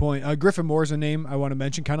 no, good point. Griffin Moore is a name I want to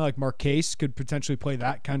mention, kind of like Mark Case could potentially play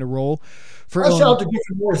that kind of role. I'll shout out to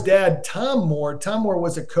Griffin Moore's dad, Tom Moore. Tom Moore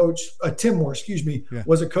was a coach, Tim Moore,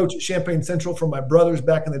 was a coach at Champaign Central for my brothers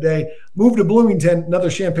back in the day. Moved to Bloomington, another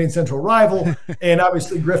Champaign Central rival, and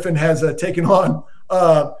obviously Griffin has taken on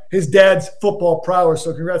his dad's football prowess.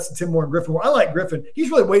 So congrats to Tim Moore and Griffin Moore. I like Griffin. He's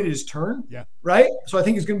really waited his turn, right? So I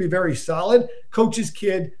think he's going to be very solid. Coach's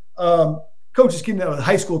kid,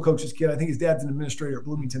 high school coach's kid. I think his dad's an administrator at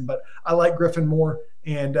Bloomington, but I like Griffin Moore,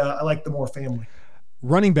 and I like the Moore family.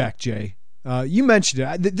 Running back, Jay. You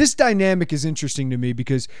mentioned it. This dynamic is interesting to me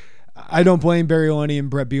because I don't blame Barry Illini and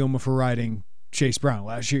Brett Bielema for riding Chase Brown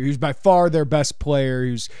last year. He was by far their best player.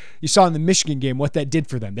 You saw in the Michigan game what that did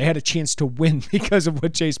for them. They had a chance to win because of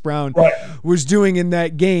what Chase Brown was doing in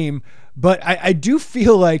that game. But I do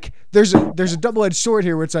feel like there's a double-edged sword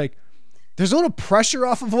here where it's like, there's a little pressure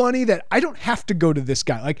off of Illini that I don't have to go to this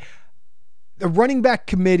guy. Like the running back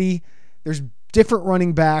committee, there's different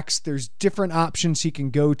running backs. There's different options he can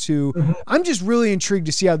go to. Mm-hmm. I'm just really intrigued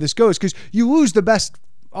to see how this goes because you lose the best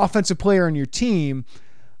offensive player on your team,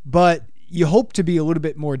 but you hope to be a little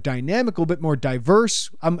bit more dynamic, a little bit more diverse.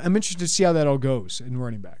 I'm interested to see how that all goes in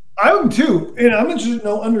running back. I am too, and I'm interested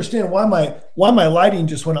to understand why my lighting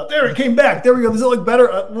just went up. There, it came back. There we go. Does it look better?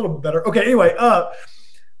 A little bit better. Okay. Anyway,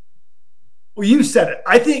 well, you said it.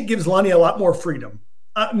 I think it gives Lonnie a lot more freedom.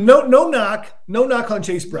 No knock on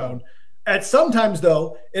Chase Brown. At sometimes,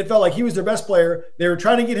 though, it felt like he was their best player. They were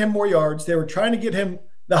trying to get him more yards. They were trying to get him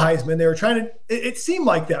the Heisman. They were trying to – it seemed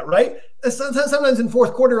like that, right? Sometimes in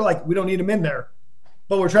fourth quarter, like, we don't need him in there,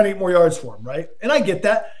 but we're trying to get more yards for him, right? And I get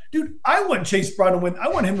that. Dude, I want Chase Brown to win. I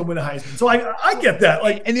want him to win a Heisman. So I get that.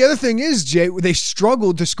 Like, and the other thing is, Jay, they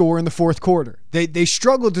struggled to score in the fourth quarter. They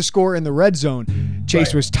struggled to score in the red zone.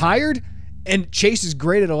 Chase was tired. And Chase is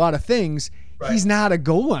great at a lot of things. Right. He's not a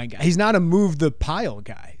goal line guy. He's not a move the pile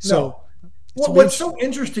guy. So, what's so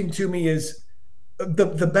interesting to me is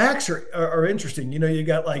the backs are interesting. You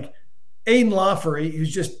got like Aiden Lafferty,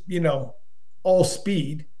 who's just all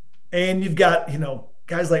speed, and you've got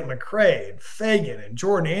guys like McCray and Fagan and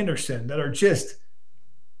Jordan Anderson that are just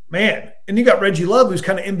man. And you got Reggie Love, who's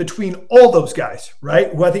kind of in between all those guys,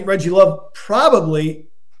 right? Who I think Reggie Love probably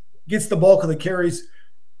gets the bulk of the carries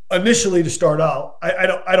initially to start out.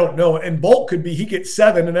 I don't know. And Bolt could be he gets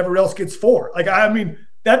 7 and everyone else gets 4. Like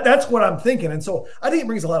that's what I'm thinking. And so I think it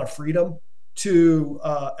brings a lot of freedom to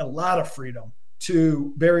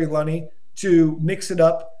Barry Lunny to mix it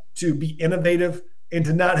up, to be innovative, and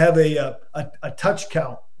to not have a touch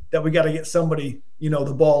count that we got to get somebody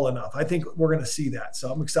the ball enough. I think we're going to see that.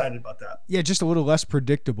 So I'm excited about that. Yeah, just a little less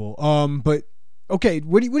predictable. But okay,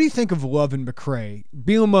 what do you think of Love and McCray?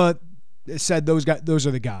 Bielema said those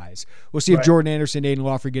are the guys. We'll see if Jordan Anderson, Aiden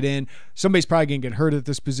Lafferty get in. Somebody's probably going to get hurt at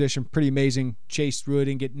this position. Pretty amazing. Chase really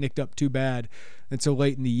didn't get nicked up too bad until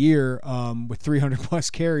late in the year with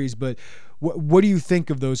 300-plus carries. But what do you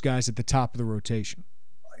think of those guys at the top of the rotation?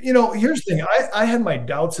 Here's the thing. I had my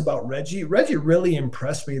doubts about Reggie. Reggie really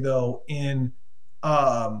impressed me, though, in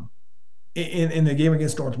the game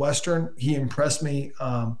against Northwestern. He impressed me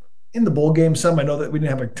in the bowl game some. I know that we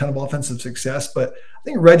didn't have a ton of offensive success, but I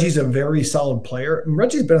think Reggie's a very solid player. And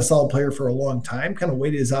Reggie's been a solid player for a long time, kind of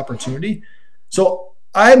waited his opportunity. So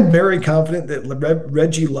I'm very confident that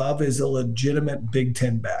Reggie Love is a legitimate Big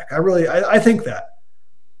Ten back. I think that.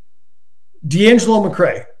 D'Angelo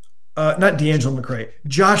McCray, Not D'Angelo McCray,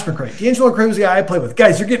 Josh McCray. D'Angelo McCray was the guy I played with.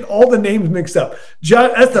 Guys, you're getting all the names mixed up.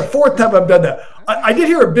 That's the fourth time I've done that. I did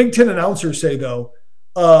hear a Big Ten announcer say though,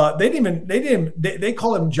 they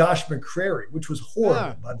call him Josh McCrary, which was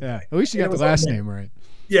horrible. By the way. At least you got the last name right.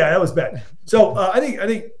 Yeah, that was bad. So I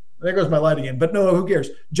think there goes my light again. But no, who cares?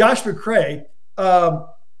 Josh McCray.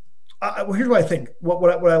 Well, here's what I think.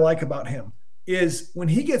 What I like about him is when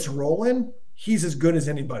he gets rolling, he's as good as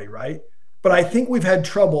anybody, right? But I think we've had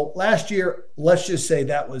trouble last year. Let's just say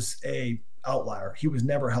that was a outlier. He was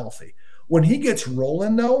never healthy. When he gets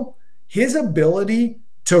rolling, though, his ability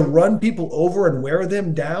to run people over and wear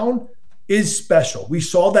them down is special. We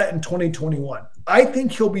saw that in 2021. I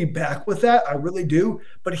think he'll be back with that. I really do.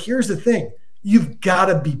 But here's the thing. You've got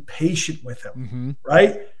to be patient with him,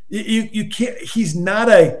 right? You can't – he's not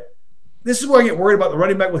a – this is where I get worried about the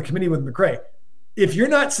running back with committee with McCray. If you're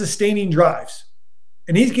not sustaining drives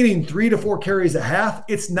and he's getting 3 to 4 carries a half,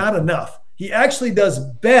 it's not enough. He actually does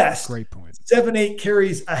best 7-8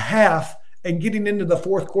 carries a half and getting into the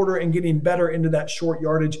fourth quarter and getting better into that short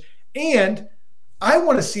yardage. And I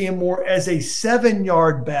want to see him more as a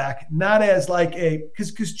 7-yard back, not as like a –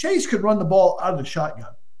 because Chase could run the ball out of the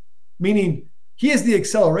shotgun, meaning he has the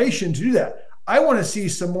acceleration to do that. I want to see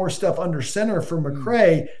some more stuff under center for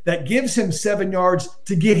McCray that gives him 7 yards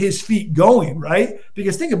to get his feet going, right?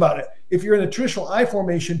 Because think about it. If you're in a traditional I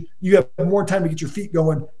formation, you have more time to get your feet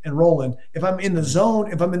going and rolling. If I'm in the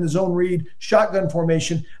zone read, shotgun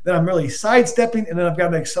formation, then I'm really sidestepping and then I've got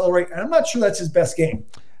to accelerate. And I'm not sure that's his best game.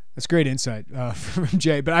 That's great insight from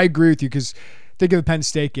Jay. But I agree with you because think of the Penn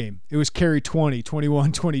State game. It was carry 20,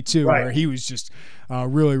 21, 22, right, where he was just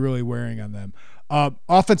really, really wearing on them.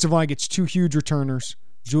 Offensive line gets 2 huge returners,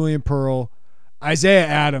 Julian Pearl, Isaiah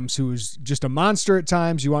Adams, who is just a monster at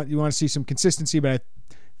times. You want to see some consistency, but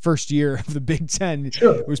first year of the Big Ten,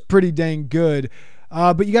 it was pretty dang good.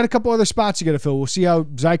 But you got a couple other spots you got to fill. We'll see how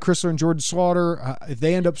Zy Chrysler and Jordan Slaughter, if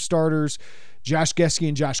they end up starters. Josh Gesky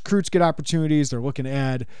and Josh Kreutz get opportunities. They're looking to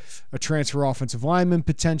add a transfer offensive lineman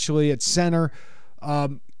potentially at center.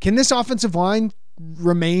 Can this offensive line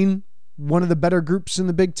remain one of the better groups in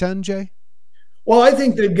the Big Ten, Jay? Well, I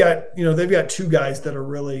think they've got 2 guys that are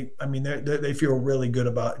really, I mean, they feel really good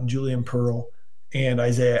about, and Julian Pearl and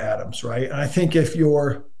Isaiah Adams, right? And I think if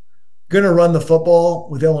you're going to run the football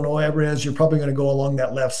with Illinois, you're probably going to go along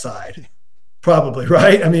that left side, probably,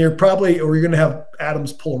 right? I mean, you're going to have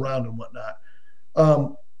Adams pull around and whatnot.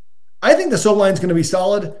 I think the O line is going to be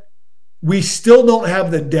solid. We still don't have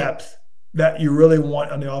the depth that you really want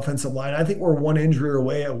on the offensive line. I think we're 1 injury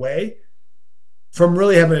away from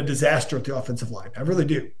really having a disaster at the offensive line. I really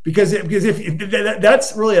do. Because if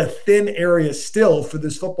that's really a thin area still for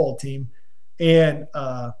this football team. And,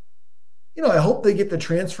 I hope they get the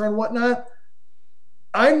transfer and whatnot.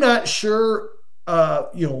 I'm not sure,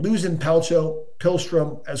 losing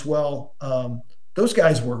Pilstrom as well. Those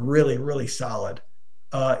guys were really, really solid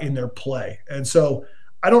in their play. And so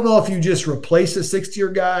I don't know if you just replace a 6th-year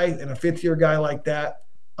guy and a 5th-year guy like that.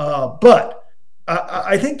 But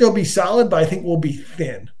I think they'll be solid, but I think we'll be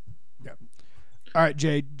thin. Yep. All right,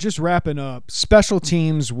 Jay, just wrapping up. Special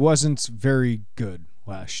teams wasn't very good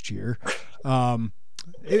last year. And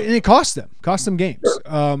it cost them games.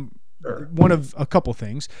 Sure. One of a couple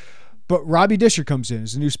things. But Robbie Disher comes in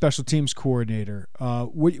as the new special teams coordinator.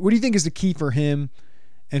 What do you think is the key for him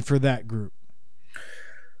and for that group?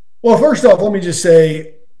 Well, first off, let me just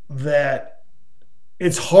say that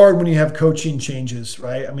it's hard when you have coaching changes,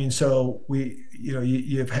 right? I mean, so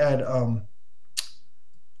you've had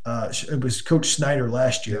it was Coach Snyder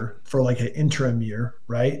last year for like an interim year,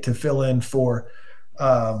 right, to fill in for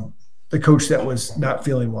the coach that was not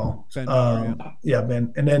feeling well.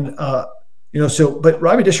 Ben. And then but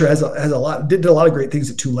Robbie Disher did a lot of great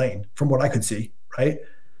things at Tulane, from what I could see, right?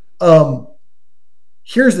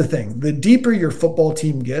 Here's the thing: the deeper your football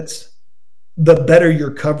team gets, the better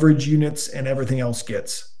your coverage units and everything else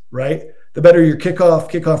gets, right? The better your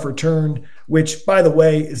kickoff return, which, by the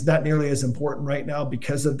way, is not nearly as important right now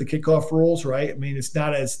because of the kickoff rules, right? I mean,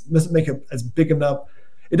 doesn't make it as big enough.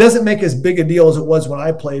 It doesn't make as big a deal as it was when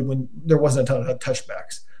I played, when there wasn't a ton of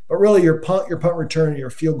touchbacks. But really, your punt return, and your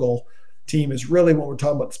field goal team is really what we're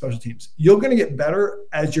talking about, the special teams. You're going to get better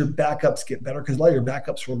as your backups get better, because a lot of your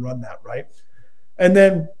backups will run that, right? And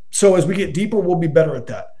then, so as we get deeper, we'll be better at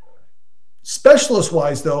that.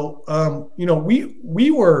 Specialist-wise, though,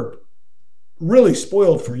 we were really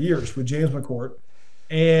spoiled for years with James McCourt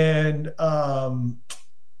and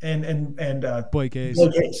Blake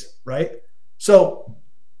Hayes, right? So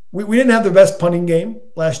we didn't have the best punting game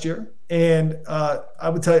last year, and I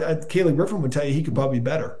would tell you, Caleb Griffin would tell you he could probably be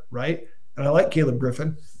better, right? And I like Caleb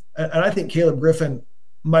Griffin, and I think Caleb Griffin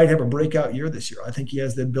might have a breakout year this year. I think he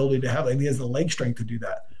has the ability to have it, and he has the leg strength to do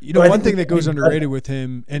that. One thing that goes underrated with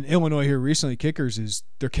him and Illinois here recently, kickers, is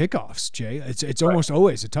their kickoffs, Jay. It's almost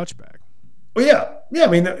always a touchback. Well, yeah. I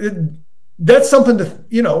mean, that's something to,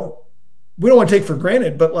 we don't want to take for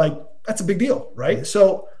granted, but like that's a big deal, right?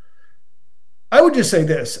 So I would just say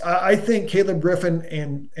this: I think Caleb Griffin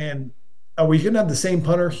and are we going to have the same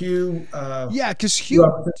punter, Hugh? Because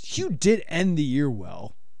Hugh did end the year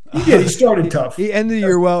well. He did. He started tough. He ended the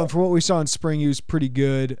year well, and from what we saw in spring, he was pretty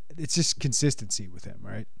good. It's just consistency with him,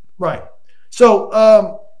 right? Right. So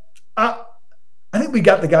I think we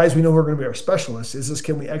got the guys we know who are going to be our specialists. Is just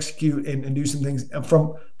can we execute and do some things? And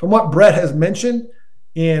from what Brett has mentioned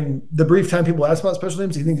in the brief time people ask about special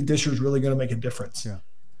teams, he thinks Disher is really going to make a difference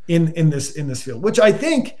in this field, which I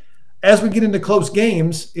think as we get into close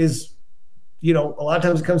games is, a lot of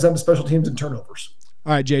times it comes down to special teams and turnovers.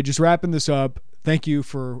 All right, Jay, just wrapping this up. Thank you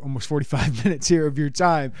for almost 45 minutes here of your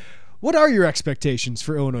time. What are your expectations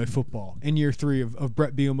for Illinois football in year 3 of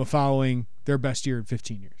Brett Bielema following their best year in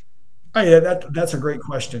 15 years? Oh, yeah, that's a great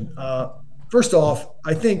question. First off,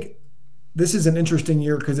 I think this is an interesting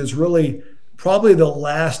year because it's really probably the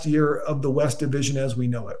last year of the West Division as we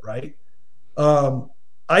know it, right?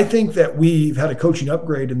 I think that we've had a coaching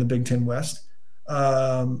upgrade in the Big Ten West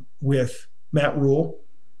with Matt Rule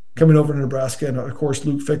coming over to Nebraska, and of course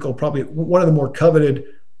Luke Fickell, probably one of the more coveted,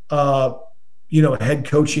 head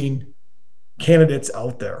coaching candidates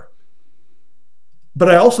out there. But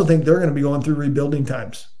I also think they're going to be going through rebuilding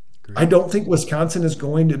times. Great. I don't think Wisconsin is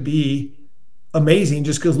going to be amazing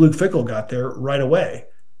just because Luke Fickell got there right away.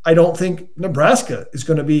 I don't think Nebraska is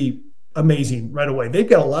going to be amazing right away. They've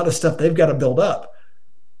got a lot of stuff they've got to build up.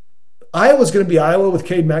 Iowa's going to be Iowa with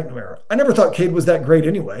Cade McNamara. I never thought Cade was that great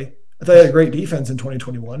anyway. I thought he had a great defense in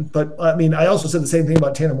 2021. But, I mean, I also said the same thing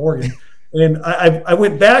about Tanner Morgan. And I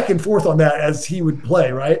went back and forth on that as he would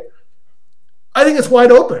play, right? I think it's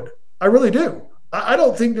wide open. I really do. I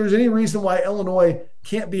don't think there's any reason why Illinois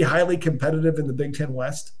can't be highly competitive in the Big Ten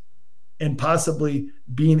West and possibly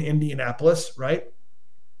be in Indianapolis, right?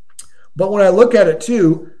 But when I look at it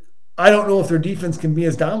too, I don't know if their defense can be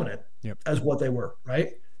as dominant as what they were,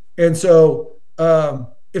 right? And so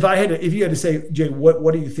if you had to say, Jay,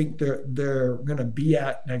 what do you think they're going to be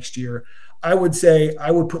at next year? I would say I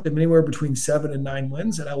would put them anywhere between 7 and 9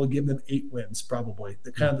 wins, and I would give them 8 wins probably.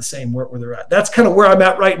 They're kind of the same where they're at. That's kind of where I'm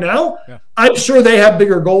at right now. Yeah. I'm sure they have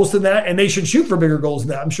bigger goals than that, and they should shoot for bigger goals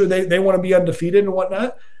than that. I'm sure they want to be undefeated and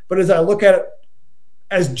whatnot. But as I look at it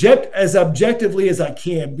as objectively as I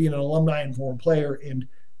can, being an alumni and former player, and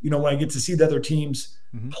when I get to see the other teams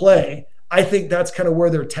play, I think that's kind of where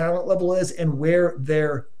their talent level is and where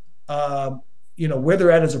they're where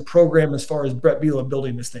they're at as a program as far as Brett Bielema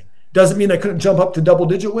building this thing. Doesn't mean they couldn't jump up to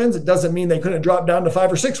double-digit wins. It doesn't mean they couldn't drop down to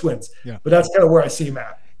 5 or 6 wins. Yeah. But that's kind of where I see them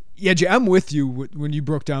at. Yeah, Jay, I'm with you when you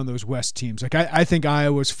broke down those West teams. Like I think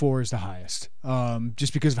Iowa's 4 is the highest,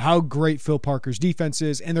 just because of how great Phil Parker's defense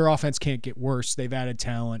is, and their offense can't get worse. They've added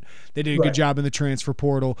talent. They did a good job in the transfer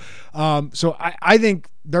portal. So I think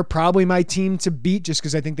they're probably my team to beat just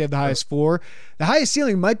because I think they have the highest floor. The highest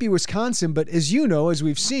ceiling might be Wisconsin, but as you know, as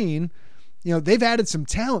we've seen, they've added some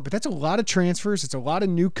talent, but that's a lot of transfers. It's a lot of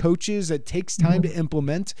new coaches that takes time to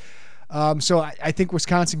implement. So I think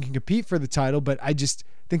Wisconsin can compete for the title, but I just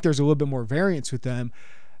think there's a little bit more variance with them.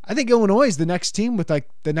 I think Illinois is the next team with like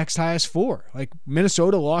the next highest floor. Like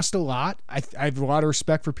Minnesota lost a lot. I have a lot of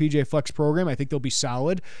respect for PJ Fleck's program. I think they'll be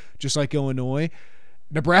solid, just like Illinois.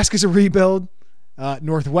 Nebraska's a rebuild.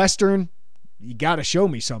 Northwestern, you got to show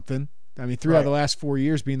me something. I mean, 3 out of the last 4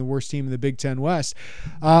 years being the worst team in the Big Ten West.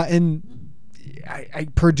 And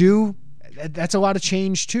Purdue, that's a lot of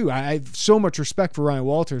change too. I have so much respect for Ryan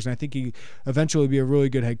Walters, and I think he eventually be a really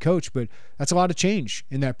good head coach, but that's a lot of change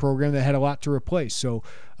in that program that had a lot to replace. So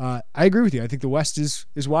I agree with you. I think the West is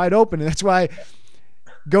wide open, and that's why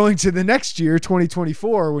going to the next year,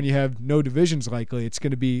 2024, when you have no divisions likely, it's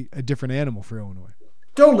going to be a different animal for Illinois.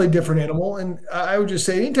 Totally different animal. And I would just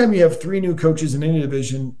say anytime you have 3 new coaches in any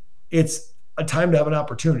division, it's a time to have an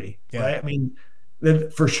opportunity, right? I mean,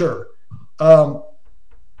 for sure.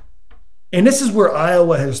 And this is where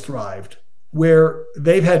Iowa has thrived, where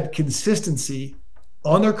they've had consistency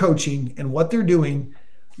on their coaching and what they're doing,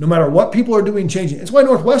 no matter what people are doing, changing. It's why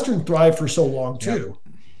Northwestern thrived for so long too.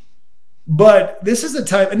 Yeah. But this is the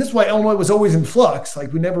time, and this is why Illinois was always in flux.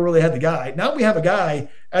 Like we never really had the guy. Now we have a guy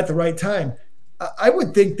at the right time. I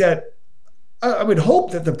would think that, I would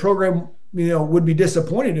hope that the program, would be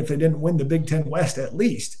disappointed if they didn't win the Big Ten West, at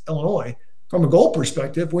least Illinois, from a goal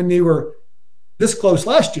perspective, when they were this close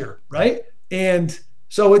last year, right? And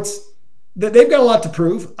so they've got a lot to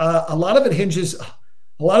prove. A lot of it hinges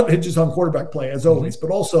A lot of it hinges on quarterback play, as always,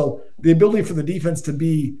 but also the ability for the defense to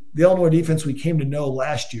be the Illinois defense we came to know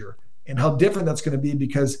last year, and how different that's going to be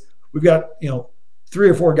because we've got 3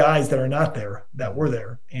 or 4 guys that are not there that were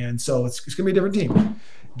there, and so it's going to be a different team.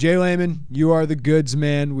 Jay Leman, you are the goods,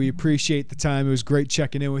 man. We appreciate the time. It was great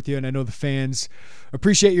checking in with you, and I know the fans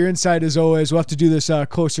appreciate your insight as always. We'll have to do this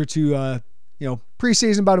closer to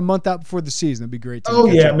preseason, about a month out before the season. That'd be great. Oh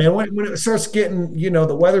yeah, man. When it starts getting,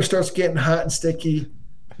 the weather starts getting hot and sticky.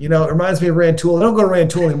 It reminds me of Rantoul. I don't go to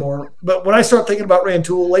Rantoul anymore, but when I start thinking about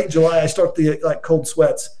Rantoul, late July, I start to get cold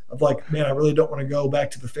sweats of man, I really don't want to go back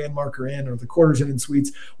to the Fan Marker Inn or the Quarters Inn and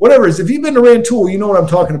Suites. Whatever it is, if you've been to Rantoul, you know what I'm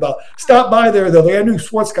talking about. Stop by there, though. They got a new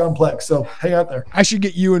sports complex, so hang out there. I should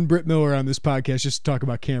get you and Britt Miller on this podcast just to talk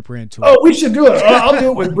about Camp Rantoul. Oh, we should do it. I'll do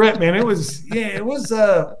it with Britt, man. It was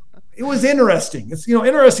interesting. It's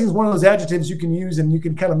interesting is one of those adjectives you can use and you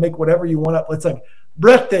can kind of make whatever you want up. It's like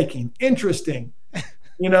breathtaking, interesting.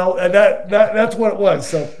 And that's what it was.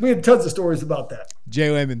 So we had tons of stories about that.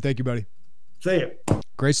 Jay Leman, thank you, buddy. See you.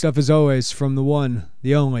 Great stuff as always from the one,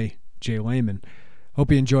 the only Jay Leman.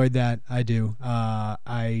 Hope you enjoyed that. I do.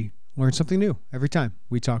 I learn something new every time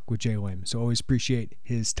we talk with Jay Leman, so always appreciate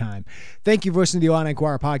his time. Thank you for listening to the Illini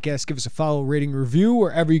Inquirer podcast. Give us a follow, rating, review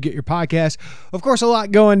wherever you get your podcast. Of course, a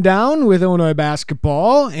lot going down with Illinois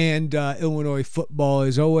basketball and Illinois football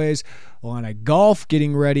as always. Illini golf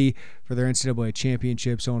getting ready for their NCAA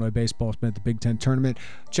championships. Illinois baseball's been at the Big Ten tournament.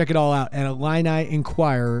 Check it all out at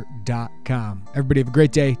IlliniInquirer.com. Everybody have a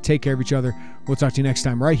great day. Take care of each other. We'll talk to you next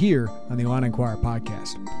time right here on the Illini Inquirer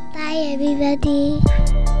podcast. Bye, everybody.